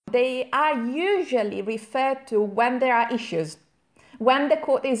They are usually referred to when there are issues, when the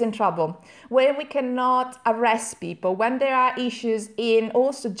court is in trouble, when we cannot arrest people, when there are issues in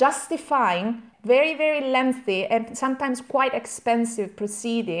also justifying very, very lengthy and sometimes quite expensive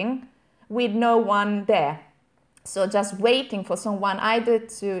proceeding with no one there. So just waiting for someone either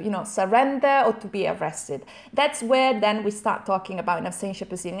to, surrender or to be arrested. That's where then we start talking about an absentia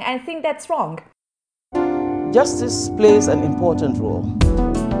proceeding. And I think that's wrong. Justice plays an important role.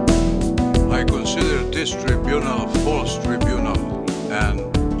 I consider this tribunal a false tribunal and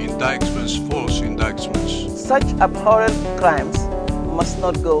indictments false indictments. Such abhorrent crimes must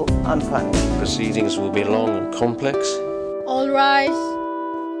not go unpunished. Proceedings will be long and complex. All rise.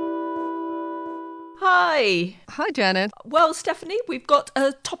 Hi. Hi, Janet. Well, Stephanie, we've got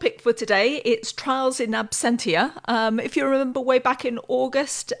a topic for today. It's trials in absentia. If you remember way back in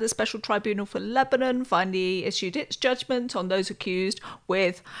August, the Special Tribunal for Lebanon finally issued its judgment on those accused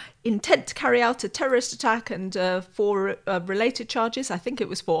with intent to carry out a terrorist attack and 4 related charges. I think it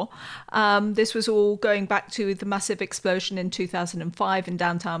was 4. This was all going back to the massive explosion in 2005 in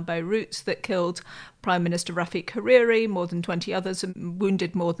downtown Beirut that killed Prime Minister Rafik Hariri, more than 20 others, and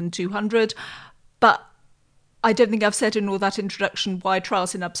wounded more than 200. But I don't think I've said in all that introduction why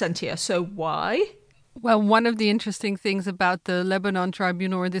trials in absentia. So why? Well, one of the interesting things about the Lebanon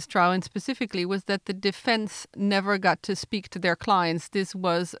tribunal, or this trial in specifically, was that the defense never got to speak to their clients. This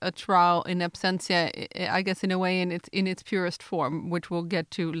was a trial in absentia, I guess, in a way, in its purest form, which we'll get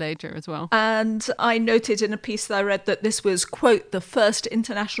to later as well. And I noted in a piece that I read that this was, quote, the first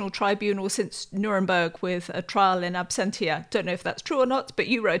international tribunal since Nuremberg with a trial in absentia. Don't know if that's true or not, but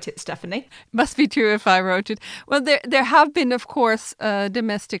you wrote it, Stephanie. Must be true if I wrote it. Well, there have been, of course,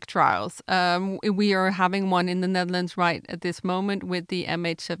 domestic trials. We are having one in the Netherlands right at this moment with the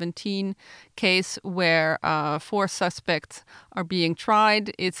MH17 case where 4 suspects are being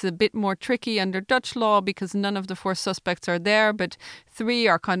tried. It's a bit more tricky under Dutch law because none of the 4 suspects are there, but 3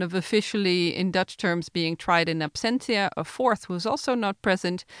 are kind of officially, in Dutch terms, being tried in absentia. A 4th who's also not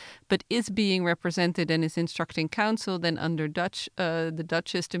present, but is being represented and is instructing counsel. Then under Dutch, the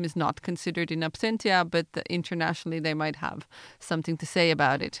Dutch system is not considered in absentia, but internationally they might have something to say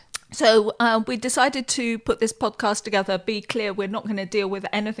about it. So we decided to put this podcast together. Be clear, we're not going to deal with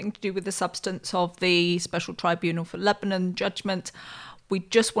anything to do with the substance of the Special Tribunal for Lebanon judgment. We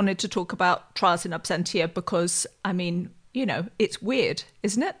just wanted to talk about trials in absentia because, it's weird,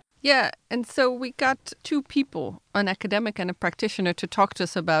 isn't it? Yeah, and so we got 2 people, an academic and a practitioner, to talk to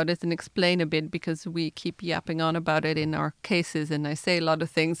us about it and explain a bit because we keep yapping on about it in our cases and I say a lot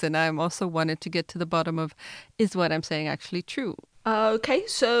of things and I also wanted to get to the bottom of, is what I'm saying actually true? Okay,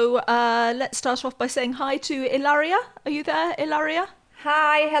 so let's start off by saying hi to Ilaria. Are you there, Ilaria?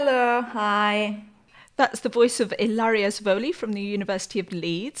 Hi, hello, hi. That's the voice of Ilaria Zavoli from the University of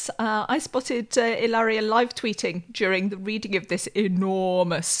Leeds. I spotted Ilaria live tweeting during the reading of this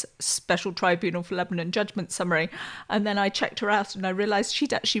enormous Special Tribunal for Lebanon judgment summary. And then I checked her out and I realised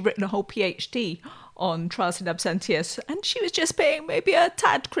she'd actually written a whole PhD on trials in absentia. And she was just being maybe a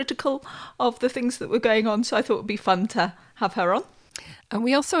tad critical of the things that were going on. So I thought it would be fun to have her on. And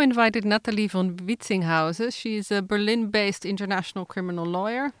we also invited Natalie von Wistinghausen. She's a Berlin-based international criminal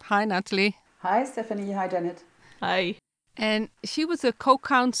lawyer. Hi, Natalie. Hi, Stephanie. Hi, Janet. Hi. And she was a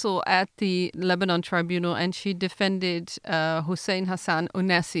co-counsel at the Lebanon tribunal, and she defended Hussein Hassan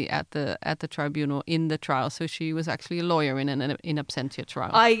Ounessi at the tribunal in the trial. So she was actually a lawyer in an in absentia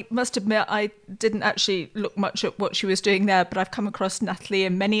trial. I must admit, I didn't actually look much at what she was doing there, but I've come across Natalie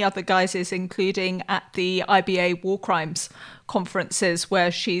in many other guises, including at the IBA war crimes conferences where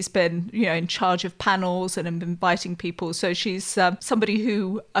she's been, in charge of panels and inviting people. So she's somebody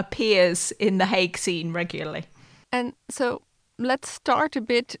who appears in the Hague scene regularly. And so let's start a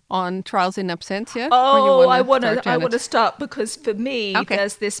bit on trials in absentia. I want to start because for me,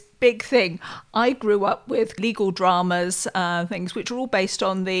 There's this big thing. I grew up with legal dramas, things which are all based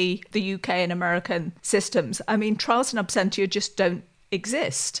on the UK and American systems. I mean, trials in absentia just don't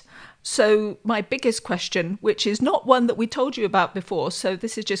exist. So my biggest question, which is not one that we told you about before, so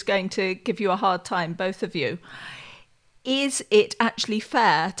this is just going to give you a hard time, both of you. Is it actually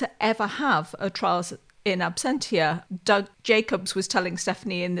fair to ever have a trials in absentia? Doug Jacobs was telling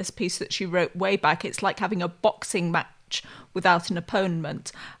Stephanie in this piece that she wrote way back, it's like having a boxing match without an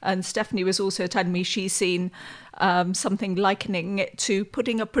opponent. And Stephanie was also telling me she's seen something likening it to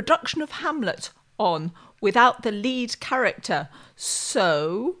putting a production of Hamlet on without the lead character.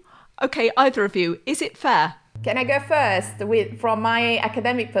 So, okay, either of you, is it fair? Can I go first from my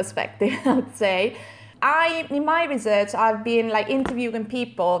academic perspective, I would say? In my research, I've been interviewing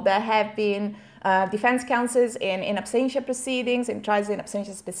people that have been defense counsels in absentia proceedings, in trials in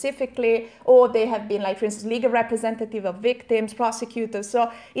absentia specifically, or they have been, like, for instance, legal representative of victims, prosecutors.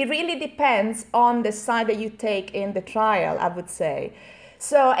 So it really depends on the side that you take in the trial, I would say.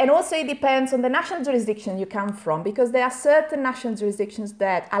 So, and also it depends on the national jurisdiction you come from, because there are certain national jurisdictions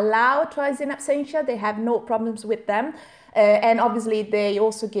that allow trials in absentia. They have no problems with them. And obviously they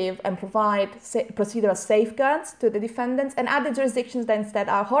also give and provide procedural safeguards to the defendants, and other jurisdictions that instead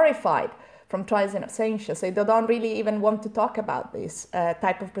are horrified from trials in absentia. So they don't really even want to talk about this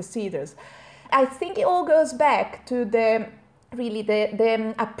type of procedures. I think it all goes back to the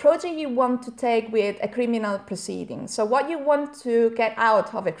approach that you want to take with a criminal proceeding. So what you want to get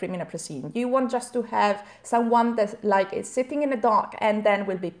out of a criminal proceeding. You want just to have someone that, like, is sitting in the dock and then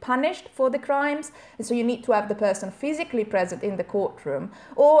will be punished for the crimes, and so you need to have the person physically present in the courtroom?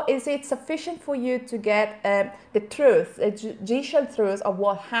 Or is it sufficient for you to get the truth, a judicial truth of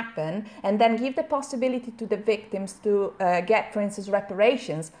what happened, and then give the possibility to the victims to get, for instance,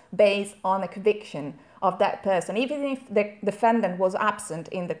 reparations based on a conviction of that person, even if the defendant was absent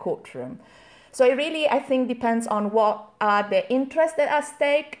in the courtroom? So it really, I think, depends on what are the interests that are at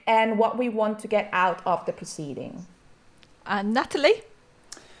stake and what we want to get out of the proceeding. And Natalie?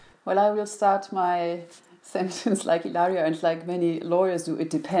 Well, I will start my sentence like Ilaria and like many lawyers do.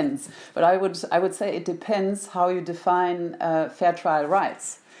 It depends. But I would say it depends how you define fair trial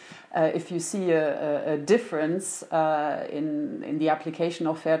rights. If you see a difference in the application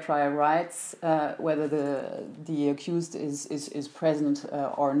of fair trial rights, whether the accused is present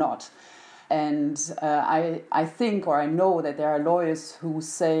or not. And I think, or I know that there are lawyers who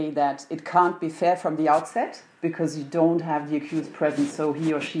say that it can't be fair from the outset because you don't have the accused present, so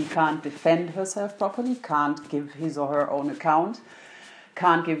he or she can't defend herself properly, can't give his or her own account,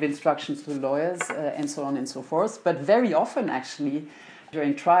 can't give instructions to lawyers, and so on and so forth. But very often, actually,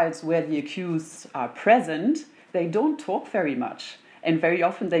 during trials where the accused are present, they don't talk very much. And very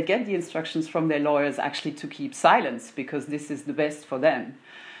often they get the instructions from their lawyers actually to keep silence because this is the best for them.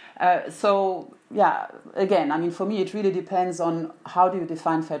 So, yeah, again, I mean, for me, it really depends on how do you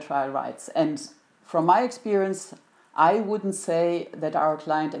define fair trial rights. And from my experience, I wouldn't say that our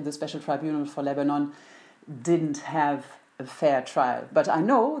client in the Special Tribunal for Lebanon didn't have a fair trial. But I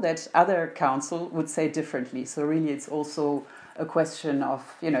know that other counsel would say differently. So really, it's also a question of,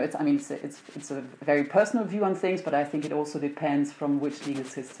 it's a very personal view on things, but I think it also depends from which legal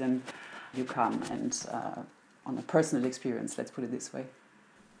system you come and on a personal experience, let's put it this way.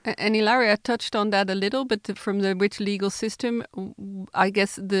 And Ilaria touched on that a little, but from the which legal system, I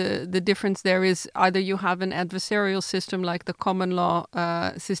guess the difference there is either you have an adversarial system like the common law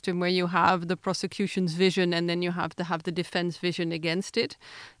system where you have the prosecution's vision and then you have to have the defense vision against it.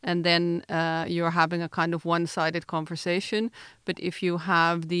 And then you're having a kind of one-sided conversation. But if you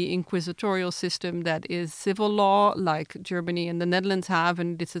have the inquisitorial system that is civil law, like Germany and the Netherlands have,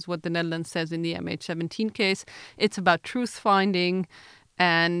 and this is what the Netherlands says in the MH17 case, it's about truth-finding,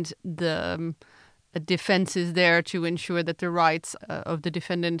 and the defense is there to ensure that the rights of the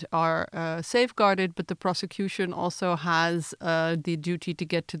defendant are safeguarded, but the prosecution also has the duty to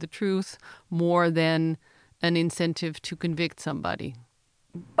get to the truth more than an incentive to convict somebody.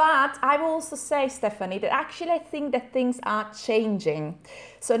 But I will also say, Stephanie, that actually I think that things are changing.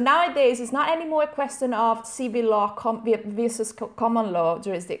 So nowadays, it's not anymore a question of civil law versus common law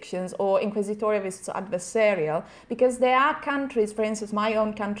jurisdictions or inquisitorial versus adversarial, because there are countries, for instance, my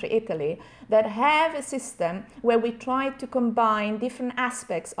own country, Italy, that have a system where we try to combine different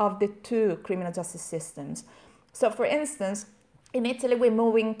aspects of the two criminal justice systems. So, for instance, in Italy, we're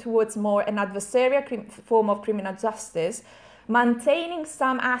moving towards more an adversarial form of criminal justice, maintaining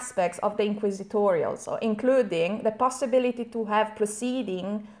some aspects of the inquisitorial, so including the possibility to have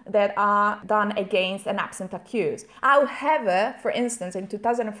proceedings that are done against an absent accused. However, for instance, in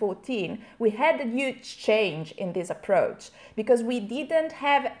 2014, we had a huge change in this approach because we didn't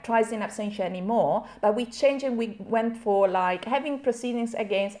have trials in absentia anymore, but we changed and we went for like having proceedings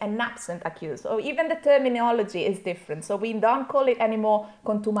against an absent accused. So even the terminology is different. So we don't call it anymore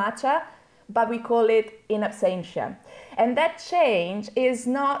contumacia, but we call it in absentia. And that change is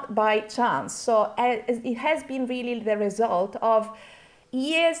not by chance. So it has been really the result of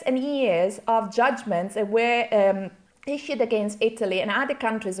years and years of judgments where issued against Italy and other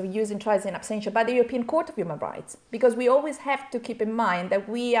countries of using trials in absentia by the European Court of Human Rights, because we always have to keep in mind that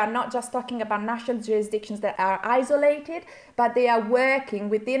we are not just talking about national jurisdictions that are isolated, but they are working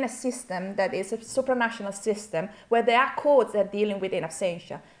within a system that is a supranational system where there are courts that are dealing with in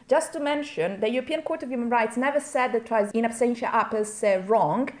absentia. Just to mention, the European Court of Human Rights never said that trials in absentia are per se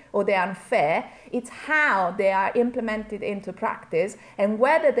wrong or they're unfair. It's how they are implemented into practice and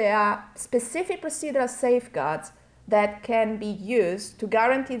whether there are specific procedural safeguards that can be used to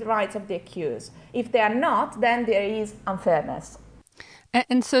guarantee the rights of the accused. If they are not, then there is unfairness.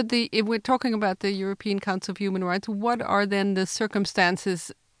 And so if we're talking about the European Council of Human Rights, what are then the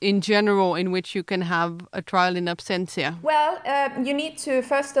circumstances in general in which you can have a trial in absentia? Well, you need to,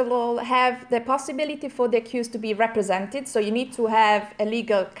 first of all, have the possibility for the accused to be represented. So you need to have a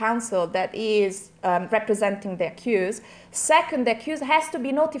legal counsel that is representing the accused. Second, the accused has to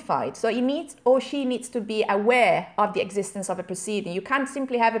be notified. So he needs or she needs to be aware of the existence of a proceeding. You can't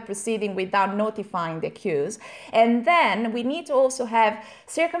simply have a proceeding without notifying the accused. And then we need to also have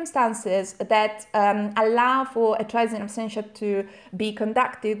circumstances that allow for a trial in absentia to be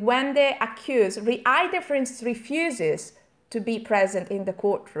conducted when the accused either, for instance, refuses to be present in the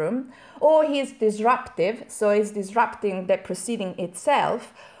courtroom, or he is disruptive, so he's disrupting the proceeding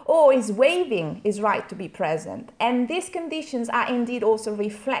itself, or is waiving his right to be present. And these conditions are indeed also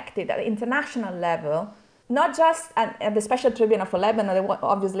reflected at international level, not just at the Special Tribunal for Lebanon,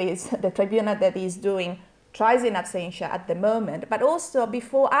 obviously is the tribunal that is doing trials in absentia at the moment, but also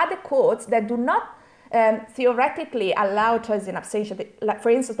before other courts that do not theoretically allow trials in absentia, like for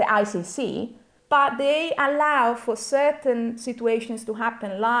instance the ICC, but they allow for certain situations to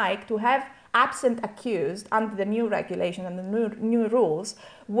happen, like to have absent accused under the new regulation and the new rules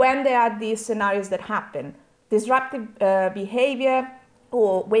when there are these scenarios that happen. Disruptive behavior,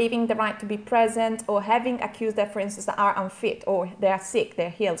 or waiving the right to be present, or having accused that, for instance, are unfit, or they are sick,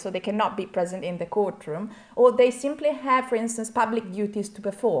 they're ill, so they cannot be present in the courtroom, or they simply have, for instance, public duties to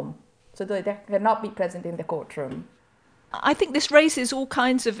perform, so they cannot be present in the courtroom. I think this raises all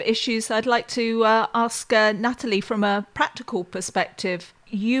kinds of issues. I'd like to ask Natalie, from a practical perspective,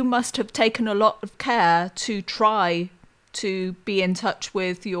 you must have taken a lot of care to try to be in touch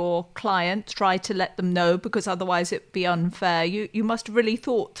with your client, try to let them know, because otherwise it'd be unfair. You must have really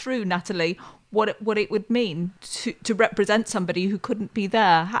thought through, Natalie, what it would mean to represent somebody who couldn't be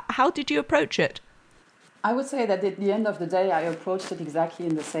there. How did you approach it? I would say that at the end of the day, I approached it exactly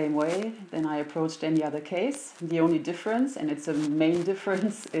in the same way than I approached any other case. The only difference, and it's a main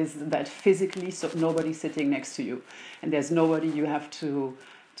difference, is that physically nobody's sitting next to you. And there's nobody you have to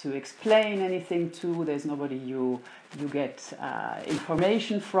explain anything to. There's nobody you get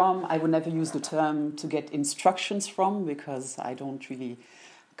information from. I would never use the term to get instructions from, because I don't really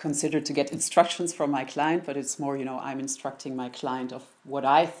consider to get instructions from my client, but it's more, I'm instructing my client of what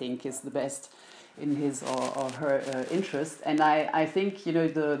I think is the best in his or her interest. And I think,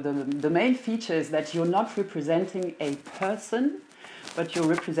 the main feature is that you're not representing a person, but you're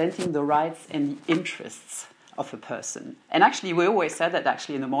representing the rights and the interests of a person. And actually, we always said that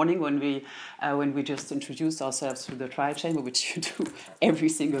actually in the morning when we just introduced ourselves to the trial chamber, which you do every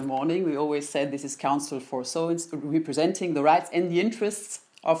single morning, we always said this is counsel for so-and-so, representing the rights and the interests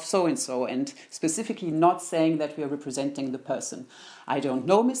of so-and-so, and specifically not saying that we are representing the person. I don't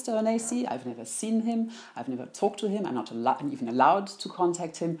know Mr. Onesi, I've never seen him, I've never talked to him, I'm not even allowed to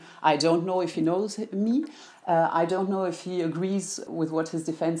contact him. I don't know if he knows me. I don't know if he agrees with what his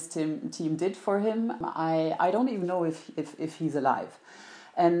defense team did for him. I don't even know if he's alive.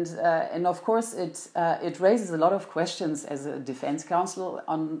 And of course it raises a lot of questions as a defense counsel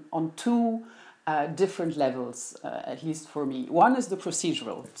on two different levels, at least for me. One is the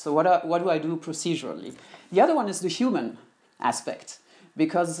procedural. So what do I do procedurally? The other one is the human aspect.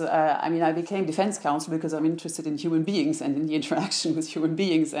 Because, I became defense counsel because I'm interested in human beings and in the interaction with human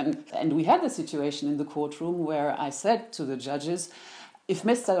beings. And we had a situation in the courtroom where I said to the judges, if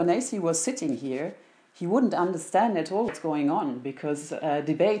Mr. Onesi was sitting here, he wouldn't understand at all what's going on, because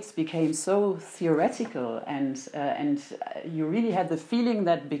debates became so theoretical, and you really had the feeling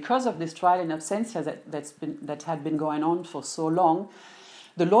that because of this trial in absentia that had been going on for so long,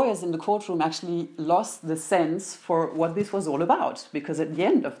 the lawyers in the courtroom actually lost the sense for what this was all about. Because at the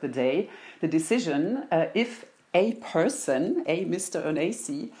end of the day, the decision, if a person, a Mr.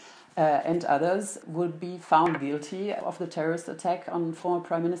 Onesi, and others would be found guilty of the terrorist attack on former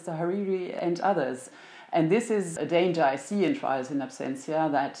Prime Minister Hariri and others. And this is a danger I see in trials in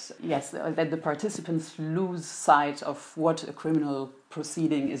absentia, that that the participants lose sight of what a criminal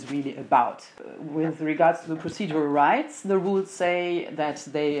proceeding is really about. With regards to the procedural rights, the rules say that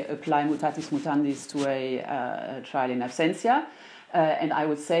they apply mutatis mutandis to a trial in absentia. And I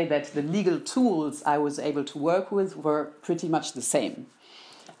would say that the legal tools I was able to work with were pretty much the same.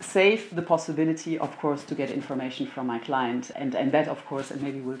 Save the possibility, of course, to get information from my client. And that, of course, and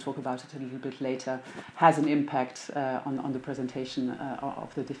maybe we'll talk about it a little bit later, has an impact on the presentation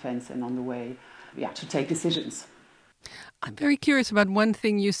of the defense and on the way to take decisions. I'm very curious about one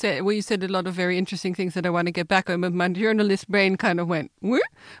thing you said. Well, you said a lot of very interesting things that I want to get back on, but my journalist brain kind of went, where?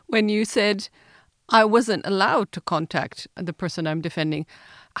 When you said I wasn't allowed to contact the person I'm defending.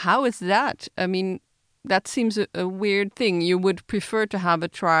 How is that? I mean, that seems a weird thing. You would prefer to have a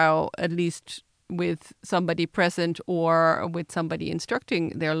trial at least with somebody present or with somebody instructing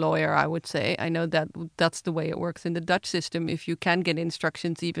their lawyer, I would say. I know that that's the way it works in the Dutch system. If you can get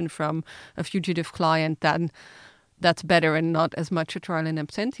instructions even from a fugitive client, then that's better and not as much a trial in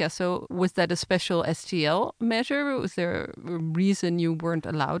absentia. So was that a special STL measure? Was there a reason you weren't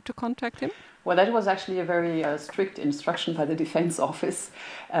allowed to contact him? Well, that was actually a very strict instruction by the defense office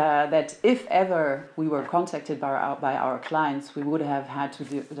that if ever we were contacted by our clients, we would have had to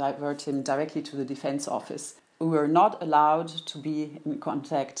divert him directly to the defense office. We were not allowed to be in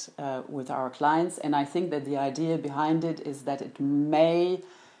contact with our clients, and I think that the idea behind it is that it may,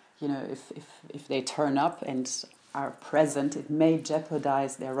 if they turn up and are present, it may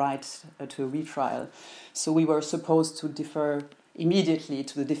jeopardize their right to a retrial. So we were supposed to defer immediately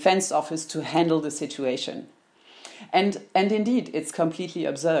to the defense office to handle the situation. And indeed, it's completely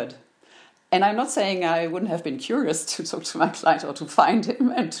absurd. And I'm not saying I wouldn't have been curious to talk to my client or to find him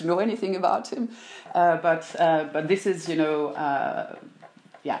and to know anything about him, but this is, the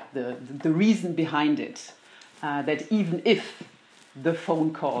reason behind it, that even if the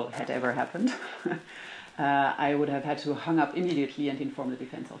phone call had ever happened, I would have had to hang up immediately and inform the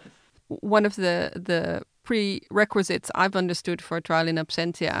defense office. One of the prerequisites I've understood for a trial in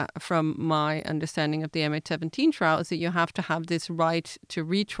absentia from my understanding of the MH17 trial is that you have to have this right to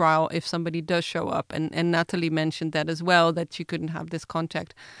retrial if somebody does show up. And Natalie mentioned that as well, that you couldn't have this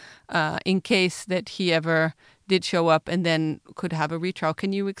contact in case that he ever did show up and then could have a retrial.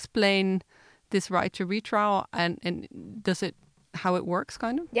 Can you explain this right to retrial and does it how it works,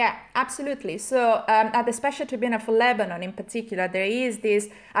 kind of? Yeah, absolutely. So at the Special Tribunal for Lebanon in particular, there is this,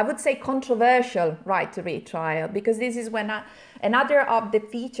 I would say, controversial right to retrial, because this is when another of the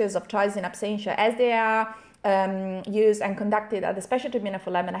features of trials in absentia, as they are used and conducted at the Special Tribunal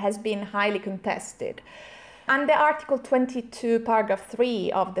for Lebanon, has been highly contested. Under Article 22, Paragraph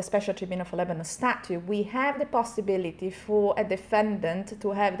 3 of the Special Tribunal for Lebanon Statute, we have the possibility for a defendant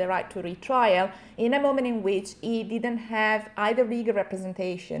to have the right to retrial in a moment in which he didn't have either legal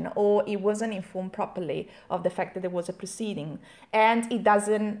representation or he wasn't informed properly of the fact that there was a proceeding. And he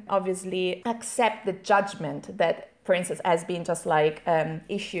doesn't obviously accept the judgment that, for instance, has been just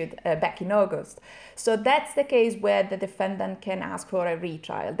issued back in August. So that's the case where the defendant can ask for a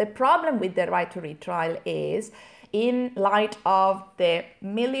retrial. The problem with the right to retrial is, in light of the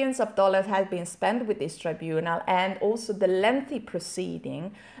millions of dollars has been spent with this tribunal and also the lengthy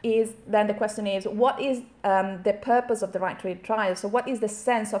proceeding, is then the question is, what is the purpose of the right to retrial? So what is the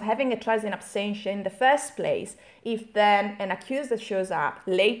sense of having a trial in absentia in the first place if then an accused that shows up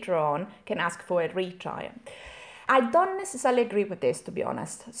later on can ask for a retrial? I don't necessarily agree with this, to be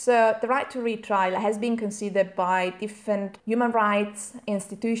honest. So the right to retrial has been considered by different human rights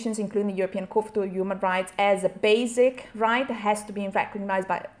institutions, including the European Court of Human Rights, as a basic right that has to be recognized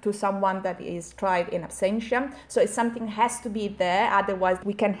to someone that is tried in absentia. So it's something that has to be there, otherwise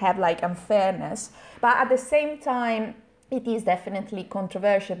we can have unfairness. But at the same time, it is definitely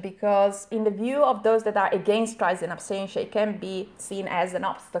controversial because in the view of those that are against trials in absentia, it can be seen as an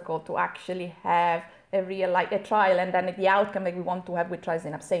obstacle to actually have a real a trial and then the outcome that we want to have with trials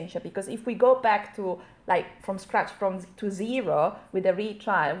in absentia. Because if we go back to from scratch to zero with a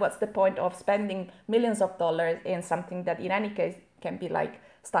retrial, what's the point of spending millions of dollars in something that in any case can be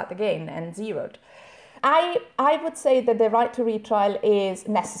start again and zeroed? I would say that the right to retrial is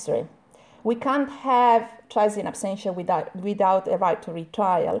necessary. We can't have trials in absentia without a right to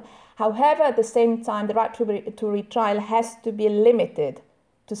retrial. However, at the same time, the right to retrial has to be limited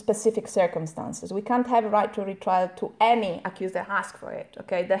to specific circumstances. We can't have a right to retrial to any accused that asks for it.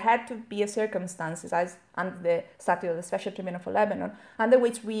 Okay, there had to be a circumstances as under the statute of the Special Tribunal for Lebanon, under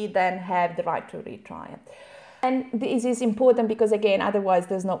which we then have the right to retrial. And this is important because, again, otherwise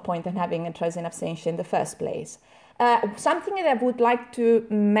there's no point in having a trial in absentia in the first place. Something that I would like to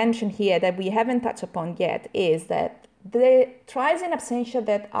mention here that we haven't touched upon yet is that the trials in absentia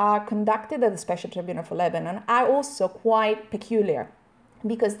that are conducted at the Special Tribunal for Lebanon are also quite peculiar,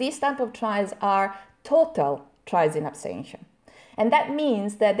 because these type of trials are total trials in absentia. And that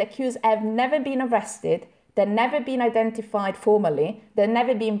means that the accused have never been arrested, they've never been identified formally, they've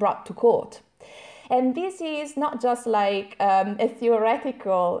never been brought to court. And this is not just like a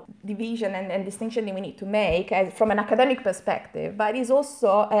theoretical division and distinction that we need to make from an academic perspective, but it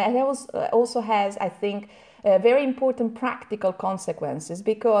also has, I think, very important practical consequences,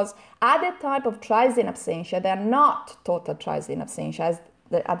 because other type of trials in absentia, they are not total trials in absentia, as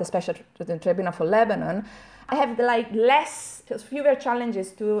at the Special Tribunal for Lebanon, have fewer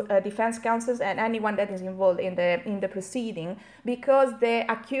challenges to defense counsels and anyone that is involved in the proceeding, because the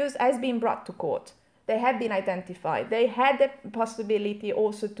accused has been brought to court. They have been identified. They had the possibility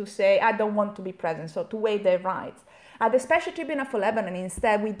also to say, I don't want to be present, so to waive their rights. At the Special Tribunal for Lebanon,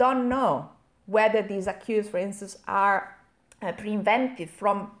 instead, we don't know whether these accused, for instance, are prevented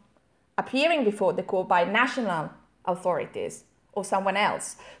from appearing before the court by national authorities or someone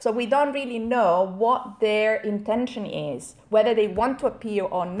else. So we don't really know what their intention is, whether they want to appear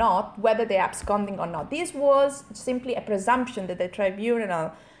or not, whether they're absconding or not. This was simply a presumption that the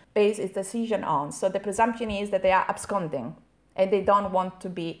tribunal based its decision on. So the presumption is that they are absconding and they don't want to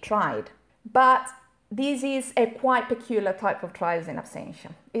be tried. But this is a quite peculiar type of trials in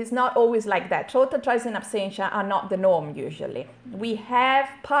absentia. It's not always like that. Total trials in absentia are not the norm usually. We have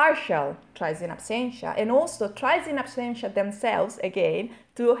partial trials in absentia, and also trials in absentia themselves, again,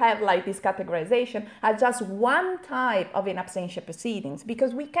 to have like this categorization, are just one type of in absentia proceedings,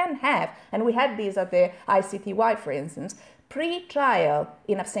 because we can have, and we had these at the ICTY, for instance, pre-trial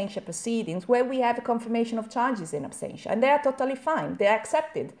in absentia proceedings where we have a confirmation of charges in absentia, and they are totally fine. They are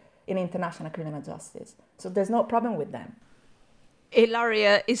accepted in international criminal justice. So there's no problem with them.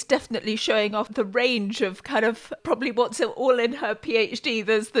 Ilaria is definitely showing off the range of kind of probably what's all in her PhD.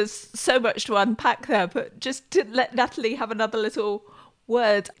 There's so much to unpack there, but just to let Natalie have another little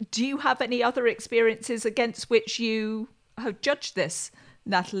word. Do you have any other experiences against which you have judged this,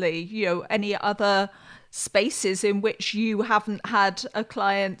 Natalie? Any other spaces in which you haven't had a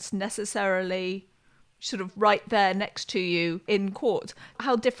client necessarily sort of right there next to you in court?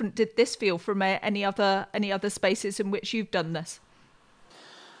 How different did this feel from any other spaces in which you've done this?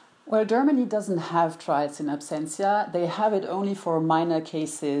 Well, Germany doesn't have trials in absentia. They have it only for minor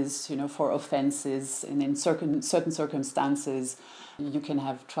cases, for offenses, and in certain circumstances you can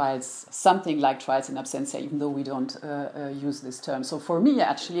have trials, something like trials in absentia, even though we don't use this term. So for me,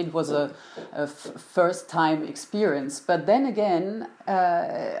 actually, it was a first-time experience. But then again,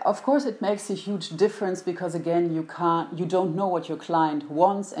 of course, it makes a huge difference, because again, you don't know what your client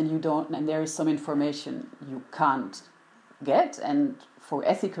wants, and there is some information you can't get, and for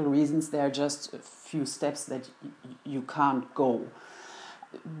ethical reasons, there are just a few steps that you can't go.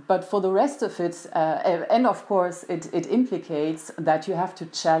 But for the rest of it, and of course, it implicates that you have to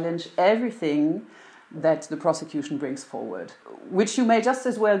challenge everything that the prosecution brings forward, which you may just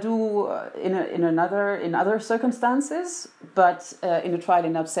as well do in other circumstances. But in a trial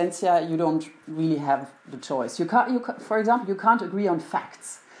in absentia, you don't really have the choice. For example, you can't agree on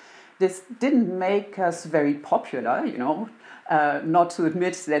facts. This didn't make us very popular, not to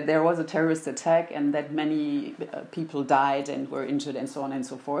admit that there was a terrorist attack and that many people died and were injured and so on and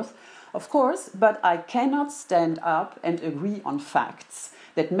so forth, of course, but I cannot stand up and agree on facts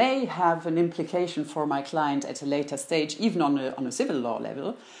that may have an implication for my client at a later stage, even on a civil law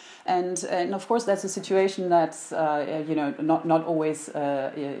level. And of course, that's a situation that's not always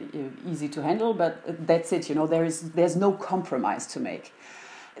easy to handle, but that's it. There's no compromise to make.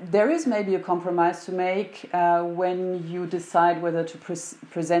 There is maybe a compromise to make when you decide whether to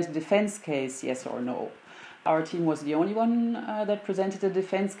present a defense case, yes or no. Our team was the only one that presented a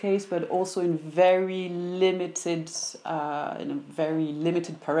defense case, but also in very limited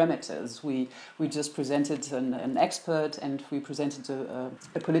parameters. We just presented an expert, and we presented a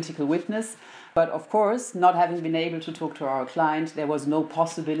political witness. But of course, not having been able to talk to our client, there was no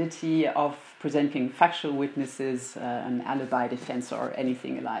possibility of presenting factual witnesses, an alibi defense, or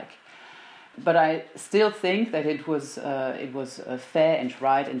anything alike. But I still think that it was fair and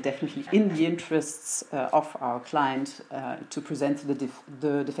right, and definitely in the interests of our client to present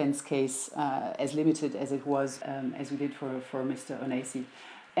the defense case as limited as it was, as we did for Mr. Onesi.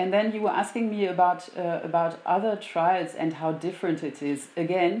 And then you were asking me about other trials and how different it is.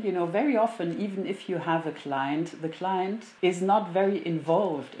 Again, very often, even if you have a client, the client is not very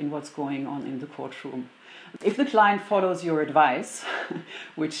involved in what's going on in the courtroom. If the client follows your advice,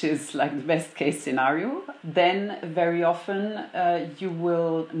 which is like the best case scenario, then very often you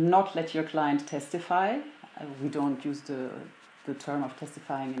will not let your client testify. We don't use the term of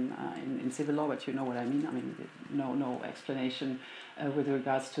testifying in civil law, but you know what I mean. I mean, no explanation with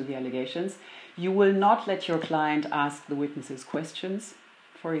regards to the allegations. You will not let your client ask the witnesses questions,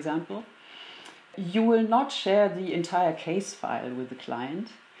 for example. You will not share the entire case file with the client.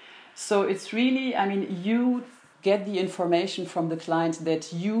 So it's really, you get the information from the client that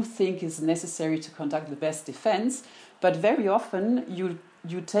you think is necessary to conduct the best defense, but very often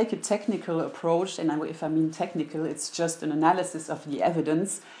you take a technical approach, and if I mean technical, it's just an analysis of the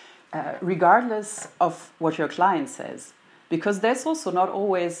evidence, regardless of what your client says. Because that's also not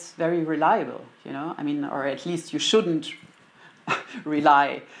always very reliable, or at least you shouldn't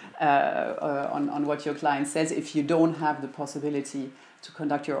rely on what your client says if you don't have the possibility to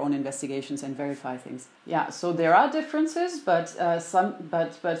conduct your own investigations and verify things. Yeah, so there are differences, but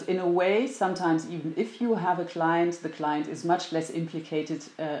in a way, sometimes even if you have a client, the client is much less implicated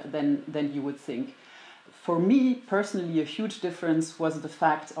than you would think. For me, personally, a huge difference was the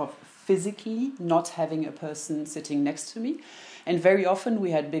fact of physically not having a person sitting next to me. And very often we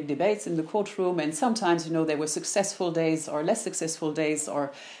had big debates in the courtroom, and sometimes, there were successful days or less successful days,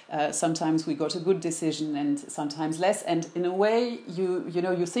 or sometimes we got a good decision and sometimes less. And in a way,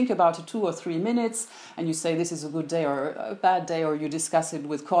 you think about it 2 or 3 minutes and you say this is a good day or a bad day, or you discuss it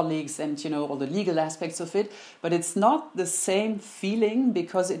with colleagues and, all the legal aspects of it. But it's not the same feeling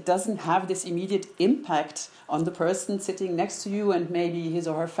because it doesn't have this immediate impact on the person sitting next to you and maybe his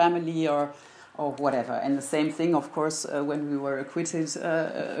or her family or whatever. And the same thing, of course, when we were acquitted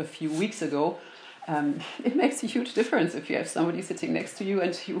a few weeks ago, it makes a huge difference if you have somebody sitting next to you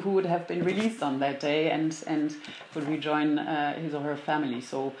and who would have been released on that day and could rejoin his or her family.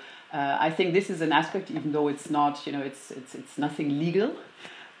 So I think this is an aspect, even though it's not, it's nothing legal.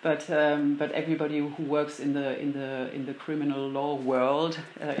 But everybody who works in the criminal law world,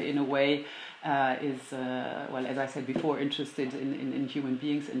 in a way, is, as I said before, interested in human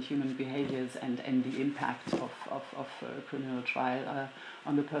beings and human behaviors and the impact of a criminal trial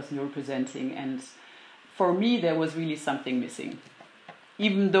on the person you're representing. And for me, there was really something missing,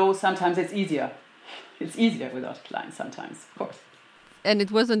 even though sometimes it's easier. It's easier without a client sometimes, of course. And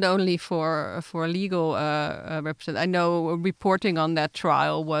it wasn't only for legal representation. I know reporting on that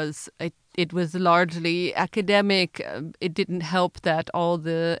trial it was largely academic. It didn't help that all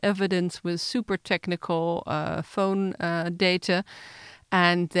the evidence was super technical phone data.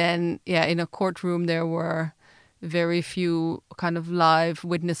 And then, in a courtroom, there were very few kind of live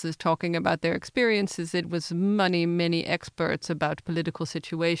witnesses talking about their experiences. It was many experts about political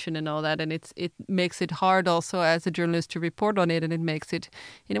situation and all that. And it makes it hard also as a journalist to report on it. And it makes it,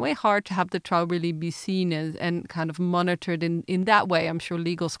 in a way, hard to have the trial really be seen as and kind of monitored in that way. I'm sure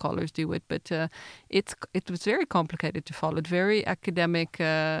legal scholars do it, but it was very complicated to follow. Very academic,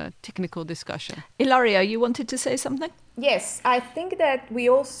 technical discussion. Ilaria, you wanted to say something? Yes, I think that we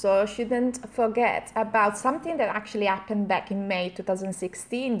also shouldn't forget about something that actually happened back in May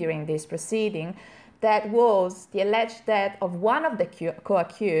 2016 during this proceeding. That was the alleged death of one of the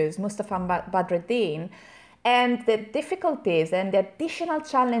co-accused, Mustafa Badreddin, and the difficulties and the additional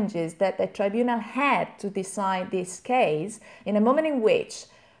challenges that the tribunal had to decide this case in a moment in which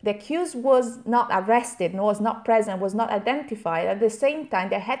the accused was not arrested, was not present, was not identified. At the same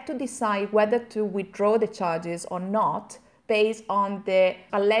time, they had to decide whether to withdraw the charges or not based on the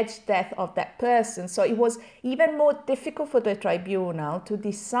alleged death of that person. So it was even more difficult for the tribunal to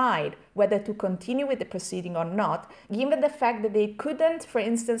decide whether to continue with the proceeding or not, given the fact that they couldn't, for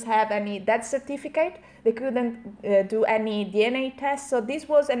instance, have any death certificate, they couldn't do any DNA tests. So this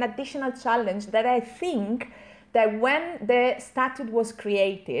was an additional challenge that I think that when the statute was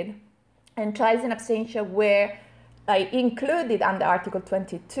created and trials in absentia were included under Article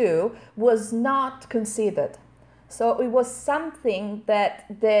 22 was not considered. So it was something that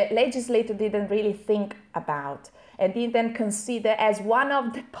the legislator didn't really think about and didn't consider as one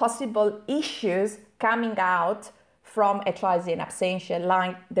of the possible issues coming out from a trial in absentia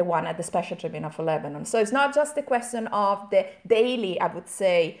like the one at the Special Tribunal for Lebanon. So it's not just a question of the daily, I would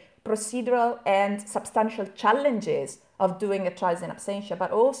say, procedural and substantial challenges of doing a trial in absentia, but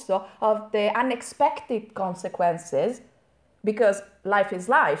also of the unexpected consequences because life is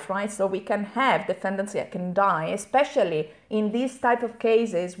life, right? So we can have defendants that can die, especially in these type of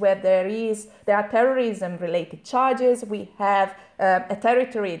cases where there are terrorism-related charges. We have a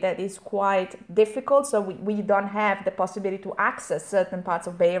territory that is quite difficult, so we don't have the possibility to access certain parts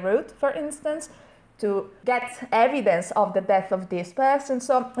of Beirut, for instance, to get evidence of the death of this person.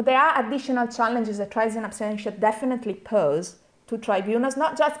 So there are additional challenges that trials in absentia definitely pose to tribunals,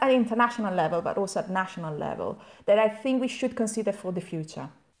 not just at international level, but also at national level, that I think we should consider for the future.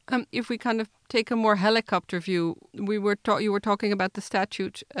 If we kind of take a more helicopter view, you were talking about the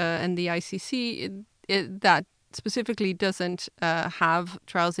statute and the ICC that specifically doesn't have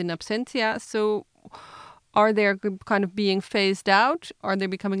trials in absentia. So are they kind of being phased out? Are they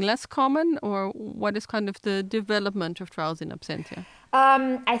becoming less common? Or what is kind of the development of trials in absentia?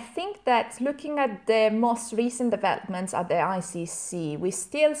 I think that looking at the most recent developments at the ICC, we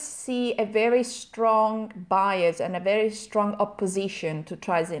still see a very strong bias and a very strong opposition to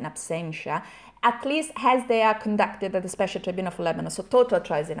trials in absentia, at least as they are conducted at the Special Tribunal for Lebanon, so total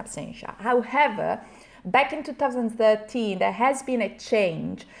trials in absentia. However, back in 2013, there has been a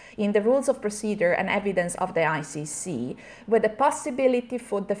change in the rules of procedure and evidence of the ICC, with the possibility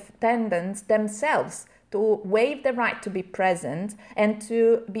for defendants themselves to waive the right to be present and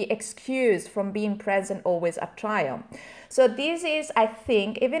to be excused from being present always at trial. So this is, I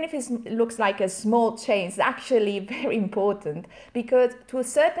think, even if it looks like a small change, it's actually very important, because to a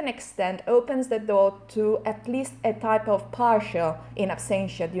certain extent opens the door to at least a type of partial in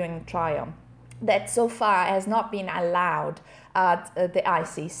absentia during trial that so far has not been allowed at the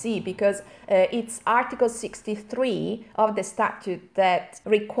ICC, because it's Article 63 of the statute that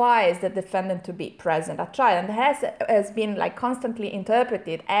requires the defendant to be present at trial, and has been constantly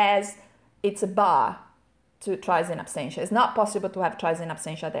interpreted as it's a bar to trials in absentia. It's not possible to have trials in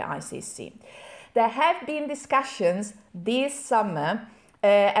absentia at the ICC. There have been discussions this summer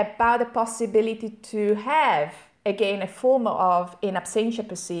about the possibility to have again a form of in absentia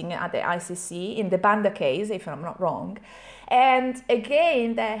proceeding at the ICC in the Banda case, if I'm not wrong. And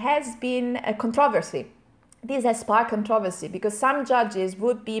again, there has been a controversy. This has sparked controversy because some judges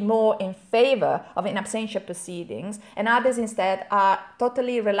would be more in favor of in absentia proceedings, and others instead are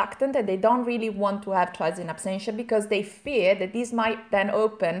totally reluctant, and they don't really want to have trials in absentia because they fear that this might then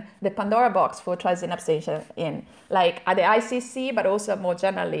open the Pandora box for trials in absentia at the ICC, but also more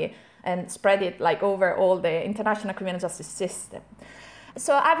generally, and spread it over all the international criminal justice system.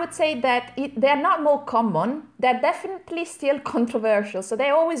 So I would say that they're not more common, they're definitely still controversial. So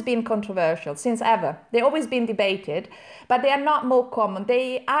they've always been controversial since ever. They've always been debated, but they are not more common.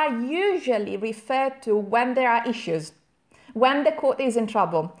 They are usually referred to when there are issues, when the court is in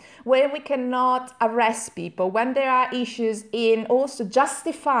trouble, when we cannot arrest people, when there are issues in also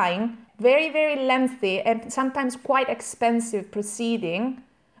justifying very, very lengthy and sometimes quite expensive proceeding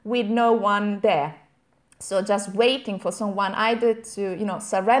with no one there. So just waiting for someone either to,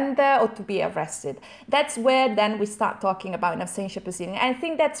 surrender or to be arrested. That's where then we start talking about in absentia proceedings. And I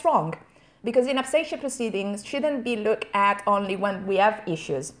think that's wrong, because in absentia proceedings shouldn't be looked at only when we have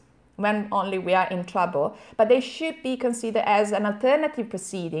issues, when only we are in trouble, but they should be considered as an alternative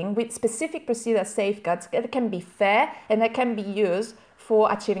proceeding with specific procedural safeguards that can be fair and that can be used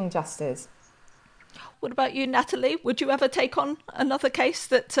for achieving justice. What about you, Natalie? Would you ever take on another case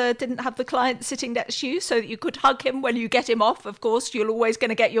that didn't have the client sitting next to you so that you could hug him when you get him off? Of course, you're always going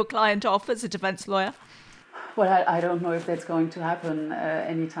to get your client off as a defense lawyer. Well, I don't know if that's going to happen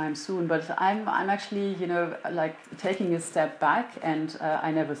anytime soon, but I'm actually, taking a step back, and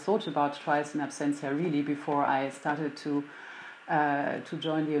I never thought about trials in absentia really before I started to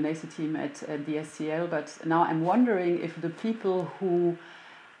join the UNASA team at the SCL. But now I'm wondering if the people who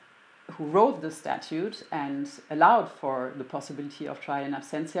wrote the statute and allowed for the possibility of trial in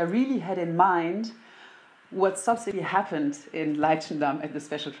absentia really had in mind what subsequently happened in Leichendam at the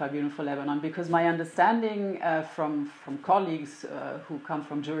Special Tribunal for Lebanon, because my understanding from colleagues who come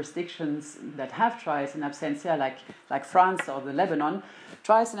from jurisdictions that have trials in absentia, like France or the Lebanon,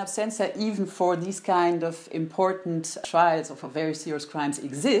 trials in absentia, even for these kind of important trials or for very serious crimes,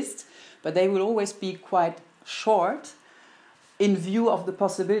 exist, but they will always be quite short in view of the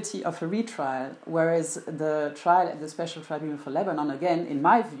possibility of a retrial, whereas the trial at the Special Tribunal for Lebanon, again, in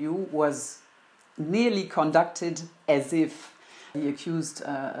my view, was nearly conducted as if the accused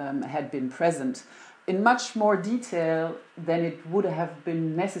had been present in much more detail than it would have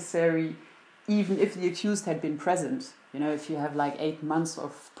been necessary even if the accused had been present. If you have 8 months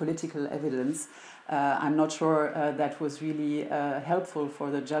of political evidence, I'm not sure that was really helpful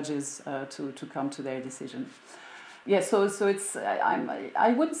for the judges to come to their decision. Yeah, so it's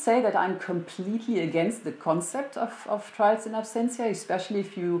I wouldn't say that I'm completely against the concept of trials in absentia, especially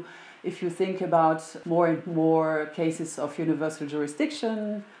if you think about more and more cases of universal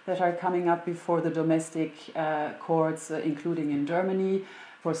jurisdiction that are coming up before the domestic courts, including in Germany.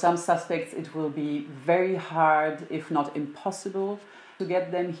 For some suspects, it will be very hard, if not impossible, to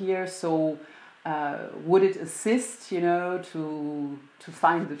get them here. So would it assist, to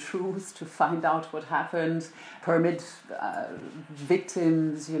find the truth, to find out what happened, permit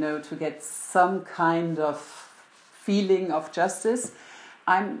victims, to get some kind of feeling of justice?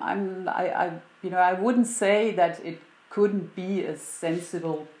 I wouldn't say that it couldn't be a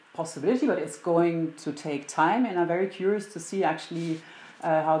sensible possibility, but it's going to take time, and I'm very curious to see actually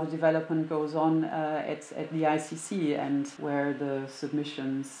how the development goes on at the ICC and where the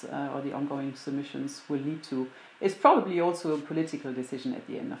submissions or the ongoing submissions will lead to. It's probably also a political decision at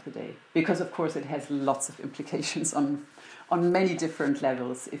the end of the day, because of course it has lots of implications on many different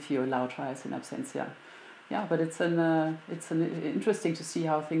levels if you allow trials in absentia. Yeah, but it's interesting to see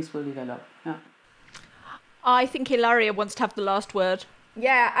how things will develop. Yeah. I think Ilaria wants to have the last word.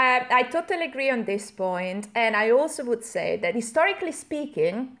 Yeah, I totally agree on this point. And I also would say that historically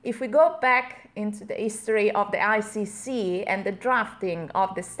speaking, if we go back into the history of the ICC and the drafting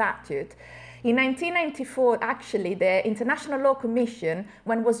of the statute, in 1994, actually, the International Law Commission,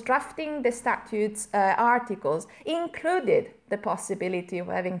 when was drafting the statute's articles, included the possibility of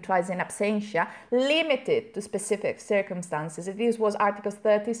having trials in absentia limited to specific circumstances. This was Article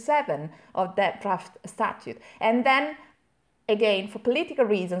 37 of that draft statute. And then, again, for political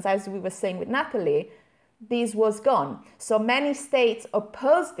reasons, as we were saying with Natalie, this was gone. So many states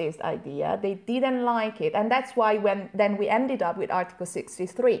opposed this idea. They didn't like it. And that's why then we ended up with Article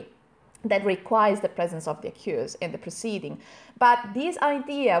 63. That requires the presence of the accused in the proceeding. But this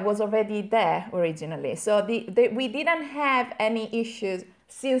idea was already there originally. So we didn't have any issues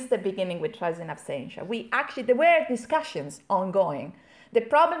since the beginning with trials in absentia. There were discussions ongoing. The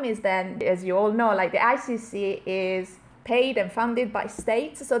problem is then, as you all know, like the ICC is paid and funded by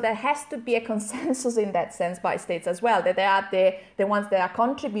states, so there has to be a consensus in that sense by states as well, that they are the ones that are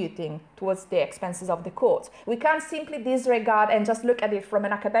contributing towards the expenses of the courts. We can't simply disregard and just look at it from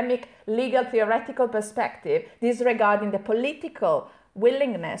an academic, legal, theoretical perspective, disregarding the political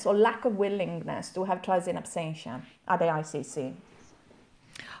willingness or lack of willingness to have trials in absentia at the ICC.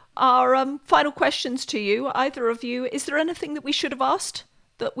 Our final questions to you, either of you. Is there anything that we should have asked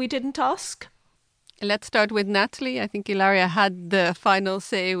that we didn't ask? Let's start with Natalie. I think Ilaria had the final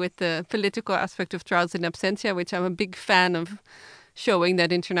say with the political aspect of trials in absentia, which I'm a big fan of, showing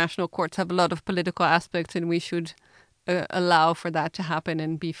that international courts have a lot of political aspects and we should allow for that to happen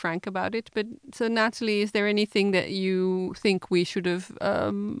and be frank about it. But so Natalie, is there anything that you think we should have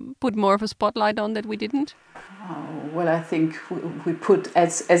put more of a spotlight on that we didn't? Well, I think we put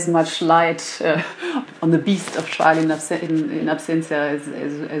as much light on the beast of trial in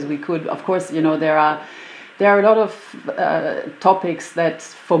absentia as we could. Of course, there are a lot of topics that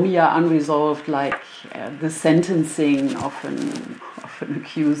for me are unresolved, like the sentencing of an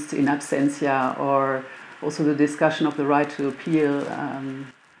accused in absentia, or also the discussion of the right to appeal.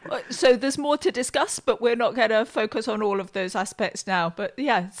 So there's more to discuss, but we're not going to focus on all of those aspects now. But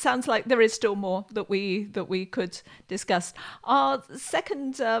yeah, it sounds like there is still more that we could discuss. Our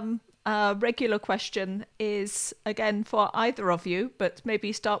second regular question is, again, for either of you, but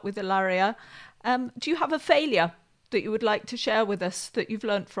maybe start with Ilaria. Do you have a failure that you would like to share with us that you've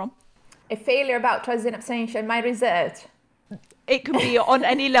learned from? A failure about trials in absentia in my research? It can be on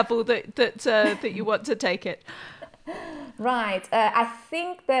any level that you want to take it. Right. I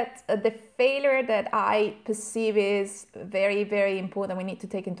think that the failure that I perceive is very, very important, we need to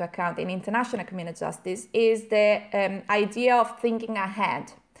take into account in international criminal justice, is the idea of thinking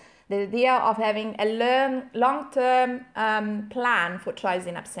ahead. The idea of having a long-term plan for trials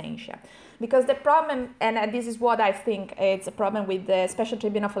in absentia. Because the problem, and this is what I think it's a problem with the Special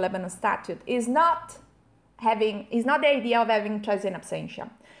Tribunal for Lebanon statute, is not the idea of having trials in absentia.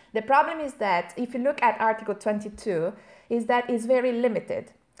 The problem is that if you look at Article 22, is that it's very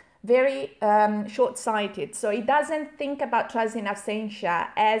limited, very short-sighted. So it doesn't think about trials in absentia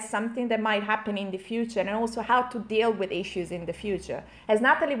as something that might happen in the future, and also how to deal with issues in the future. As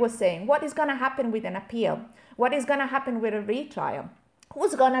Natalie was saying, what is going to happen with an appeal? What is going to happen with a retrial?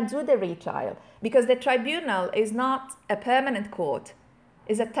 Who's going to do the retrial? Because the tribunal is not a permanent court.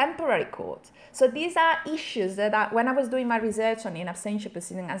 Is a temporary court. So these are issues that when I was doing my research on in absentia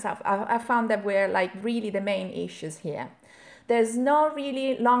proceedings, I found that were like really the main issues here. there's no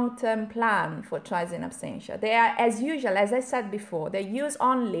really long-term plan for trials in absentia. They are, as usual, as I said before, they're used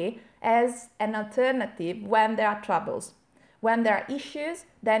only as an alternative when there are troubles. When there are issues,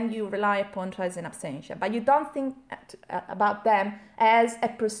 then you rely upon trials in absentia. But you don't think about them as a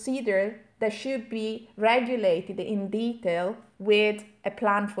procedure that should be regulated in detail with a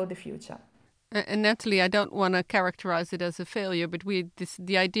plan for the future. And Natalie, I don't want to characterize it as a failure, but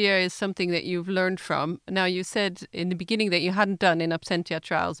the idea is something that you've learned from. Now, you said in the beginning that you hadn't done in absentia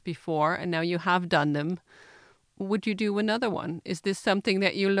trials before, and now you have done them. Would you do another one? Is this something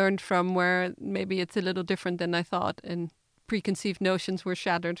that you learned from where maybe it's a little different than I thought and preconceived notions were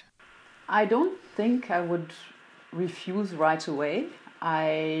shattered? I don't think I would refuse right away.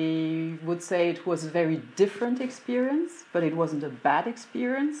 I would say it was a very different experience, but it wasn't a bad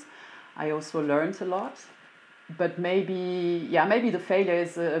experience. I also learned a lot. But maybe the failure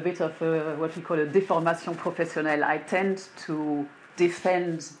is a bit of what we call a déformation professionnelle. I tend to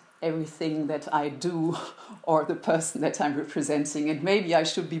defend everything that I do or the person that I'm representing, and maybe I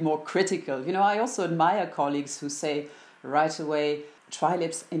should be more critical. You know, I also admire colleagues who say right away, trial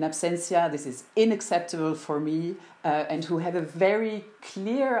in absentia, this is unacceptable for me, and who have a very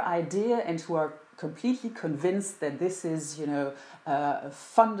clear idea and who are completely convinced that this is, a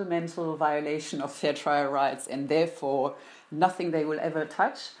fundamental violation of fair trial rights and therefore nothing they will ever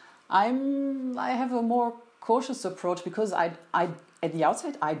touch. I have a more cautious approach because I at the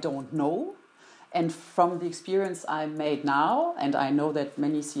outset I don't know, and from the experience I made now, and I know that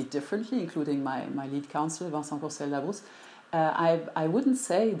many see it differently, including my lead counsel Vincent Courcelles-Labrousse, I wouldn't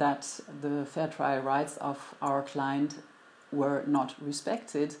say that the fair trial rights of our client were not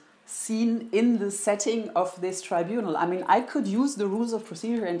respected, seen in the setting of this tribunal. I mean, I could use the rules of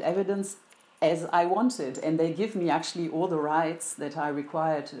procedure and evidence as I wanted, and they give me actually all the rights that I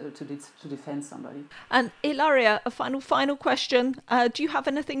require to defend somebody. And Ilaria, a final question. Do you have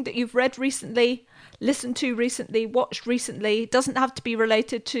anything that you've read recently, listened to recently, watched recently? It doesn't have to be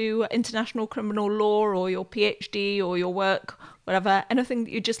related to international criminal law or your PhD or your work, whatever. Anything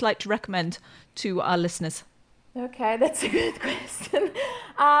that you'd just like to recommend to our listeners? Okay, that's a good question.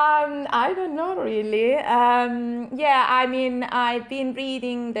 I don't know really. I've been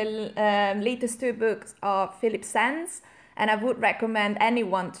reading the latest 2 books of Philip Sands, and I would recommend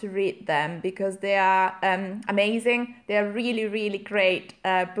anyone to read them because they are amazing. They are really, really great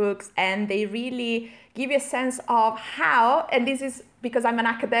books, and they really give you a sense of how, and this is because I'm an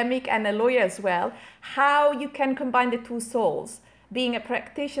academic and a lawyer as well, how you can combine the 2 souls, being a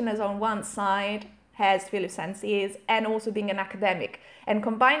practitioner on one side, as Philip Sands is, and also being an academic, and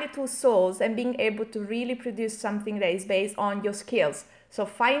combine the 2 souls and being able to really produce something that is based on your skills. So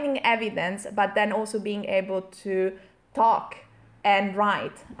finding evidence, but then also being able to talk and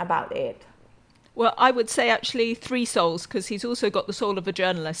write about it. Well, I would say actually 3 souls, because he's also got the soul of a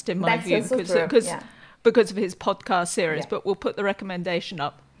journalist in my view, because of his podcast series, but we'll put the recommendation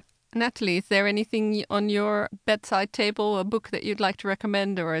up. Natalie, is there anything on your bedside table, a book that you'd like to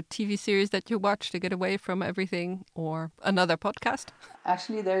recommend or a TV series that you watch to get away from everything, or another podcast?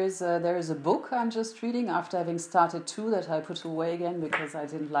 Actually, there is a book I'm just reading after having started 2 that I put away again because I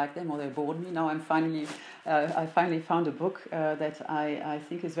didn't like them or they bored me. Now I finally found a book that I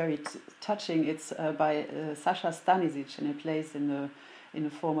think is very touching. It's by Sasha Stanisic, and it plays in the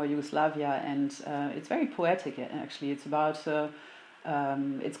former Yugoslavia, and it's very poetic actually. It's about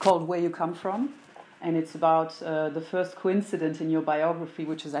it's called Where You Come From, and it's about the first coincidence in your biography,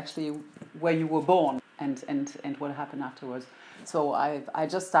 which is actually where you were born and what happened afterwards. So I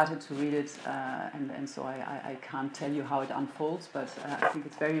just started to read it, and so I can't tell you how it unfolds, but I think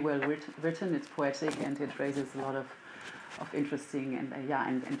it's very well written, it's poetic, and it raises a lot of interesting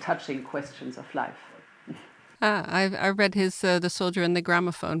and touching questions of life. I read his The Soldier and the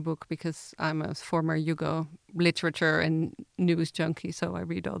Gramophone book because I'm a former Yugo literature and news junkie, so I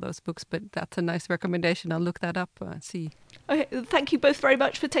read all those books, but that's a nice recommendation. I'll look that up, see. Okay, thank you both very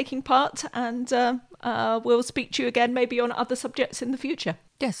much for taking part, and we'll speak to you again maybe on other subjects in the future.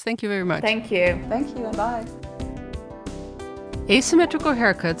 Yes, thank you very much. Thank you. Thank you, and bye. Asymmetrical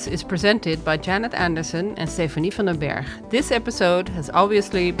Haircuts is presented by Janet Anderson and Stephanie van den Berg. This episode has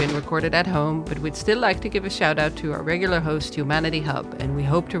obviously been recorded at home, but we'd still like to give a shout out to our regular host, Humanity Hub, and we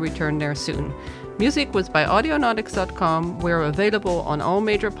hope to return there soon. Music was by audionautics.com. We're available on all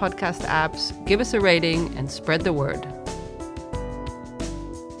major podcast apps. Give us a rating and spread the word.